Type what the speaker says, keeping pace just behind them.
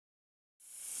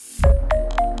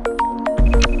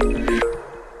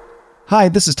Hi,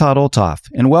 this is Todd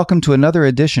Olthoff, and welcome to another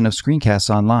edition of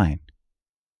Screencasts Online.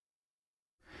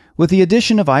 With the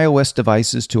addition of iOS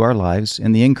devices to our lives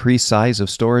and the increased size of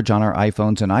storage on our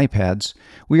iPhones and iPads,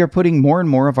 we are putting more and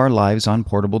more of our lives on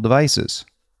portable devices.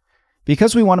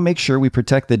 Because we want to make sure we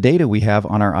protect the data we have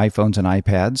on our iPhones and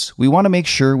iPads, we want to make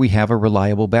sure we have a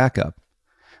reliable backup.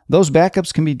 Those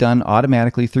backups can be done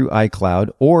automatically through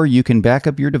iCloud, or you can back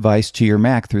up your device to your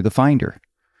Mac through the Finder.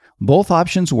 Both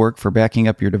options work for backing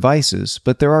up your devices,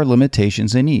 but there are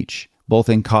limitations in each, both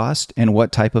in cost and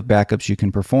what type of backups you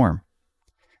can perform.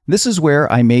 This is where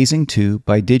iMazing 2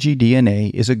 by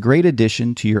DigiDNA is a great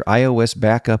addition to your iOS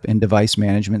backup and device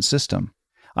management system.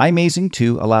 iMazing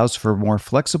 2 allows for more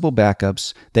flexible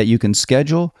backups that you can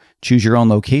schedule, choose your own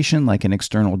location like an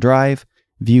external drive,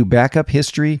 view backup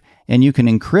history, and you can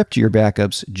encrypt your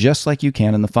backups just like you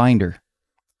can in the Finder.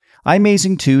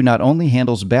 iMazing 2 not only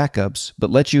handles backups, but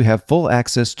lets you have full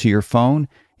access to your phone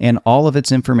and all of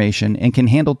its information, and can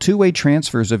handle two-way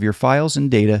transfers of your files and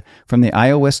data from the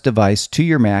iOS device to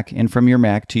your Mac and from your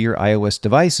Mac to your iOS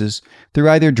devices through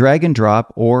either drag and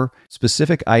drop or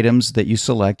specific items that you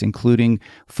select, including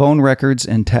phone records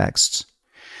and texts.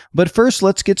 But first,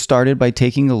 let's get started by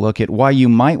taking a look at why you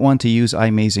might want to use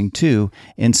iMazing 2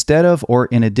 instead of or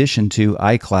in addition to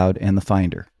iCloud and the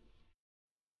Finder.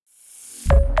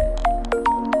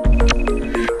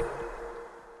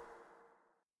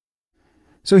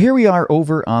 So here we are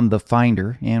over on the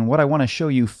Finder, and what I want to show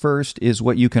you first is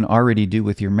what you can already do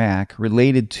with your Mac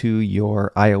related to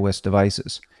your iOS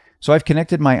devices. So I've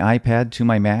connected my iPad to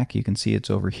my Mac. You can see it's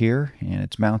over here, and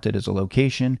it's mounted as a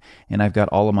location, and I've got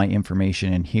all of my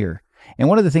information in here. And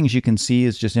one of the things you can see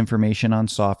is just information on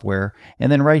software,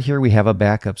 and then right here we have a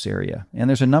backups area. And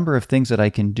there's a number of things that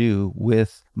I can do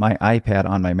with my iPad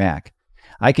on my Mac.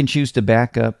 I can choose to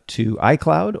back up to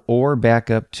iCloud or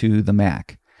back up to the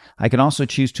Mac. I can also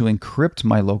choose to encrypt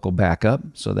my local backup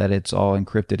so that it's all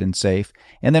encrypted and safe.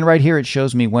 And then right here it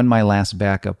shows me when my last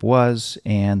backup was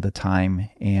and the time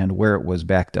and where it was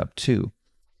backed up to.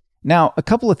 Now, a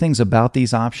couple of things about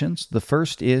these options. The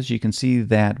first is you can see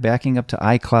that backing up to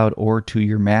iCloud or to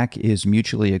your Mac is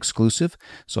mutually exclusive.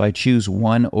 So I choose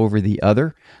one over the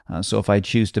other. So if I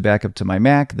choose to back up to my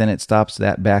Mac, then it stops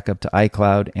that backup to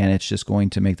iCloud, and it's just going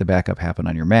to make the backup happen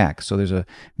on your Mac. So there's a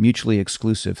mutually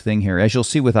exclusive thing here. As you'll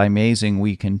see with iMazing,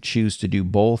 we can choose to do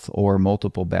both or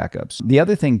multiple backups. The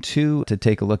other thing too to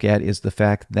take a look at is the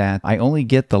fact that I only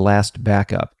get the last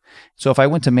backup. So if I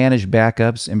went to manage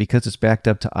backups, and because it's backed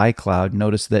up to iCloud,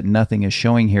 notice that nothing is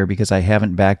showing here because I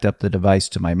haven't backed up the device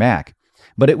to my Mac.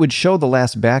 But it would show the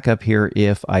last backup here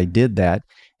if I did that.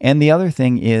 And the other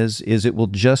thing is it will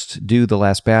just do the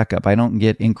last backup. I don't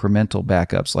get incremental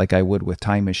backups like I would with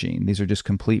Time Machine. These are just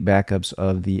complete backups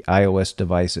of the iOS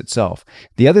device itself.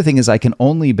 The other thing is I can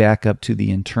only back up to the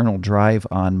internal drive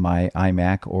on my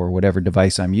iMac or whatever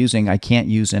device I'm using. I can't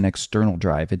use an external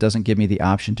drive. It doesn't give me the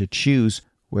option to choose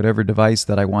whatever device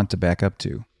that I want to back up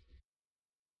to.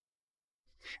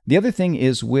 The other thing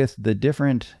is with the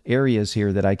different areas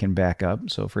here that I can back up.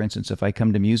 So for instance, if I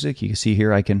come to music, you can see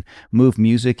here I can move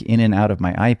music in and out of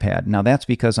my iPad. Now that's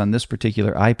because on this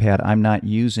particular iPad, I'm not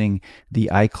using the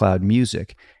iCloud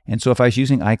Music. And so if I was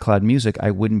using iCloud Music, I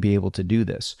wouldn't be able to do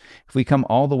this. If we come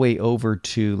all the way over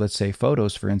to, let's say,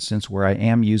 Photos, for instance, where I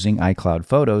am using iCloud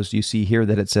Photos, you see here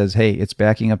that it says, hey, it's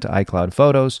backing up to iCloud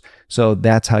Photos. So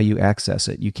that's how you access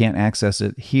it. You can't access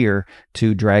it here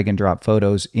to drag and drop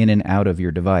photos in and out of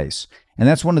your device. And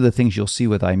that's one of the things you'll see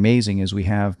with iMazing is we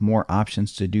have more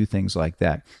options to do things like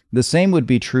that. The same would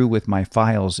be true with my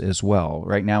files as well.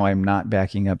 Right now I'm not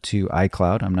backing up to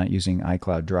iCloud. I'm not using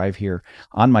iCloud Drive here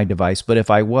on my device. But if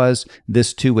I was,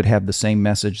 this too would have the same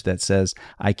message that says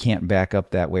I can't back up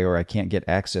that way or I can't get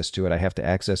access to it. I have to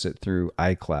access it through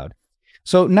iCloud.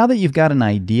 So now that you've got an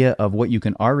idea of what you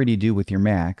can already do with your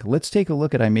Mac, let's take a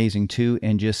look at iMazing 2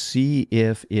 and just see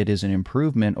if it is an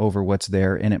improvement over what's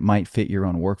there and it might fit your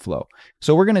own workflow.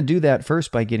 So we're going to do that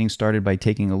first by getting started by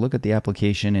taking a look at the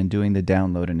application and doing the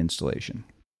download and installation.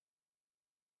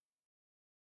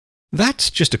 That's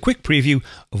just a quick preview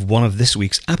of one of this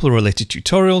week's Apple-related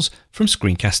tutorials from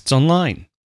Screencasts Online.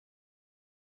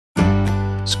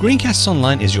 Screencasts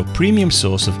Online is your premium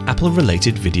source of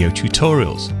Apple-related video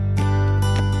tutorials.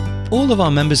 All of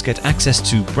our members get access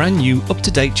to brand new,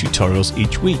 up-to-date tutorials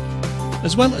each week,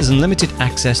 as well as unlimited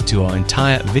access to our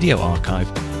entire video archive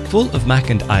full of Mac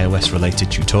and iOS related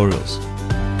tutorials.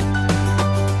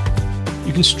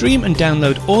 You can stream and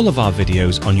download all of our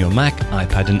videos on your Mac,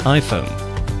 iPad and iPhone,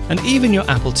 and even your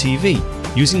Apple TV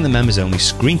using the members-only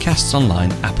Screencasts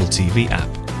Online Apple TV app.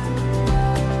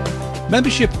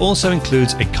 Membership also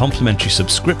includes a complimentary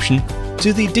subscription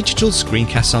to the Digital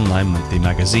Screencasts Online monthly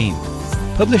magazine,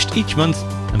 published each month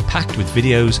and packed with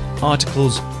videos,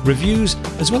 articles, reviews,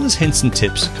 as well as hints and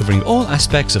tips covering all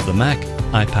aspects of the Mac,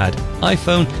 iPad,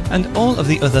 iPhone, and all of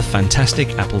the other fantastic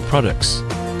Apple products.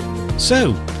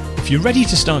 So, if you're ready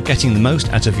to start getting the most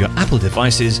out of your Apple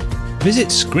devices, visit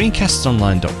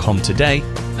screencastsonline.com today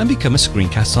and become a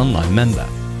Screencasts Online member.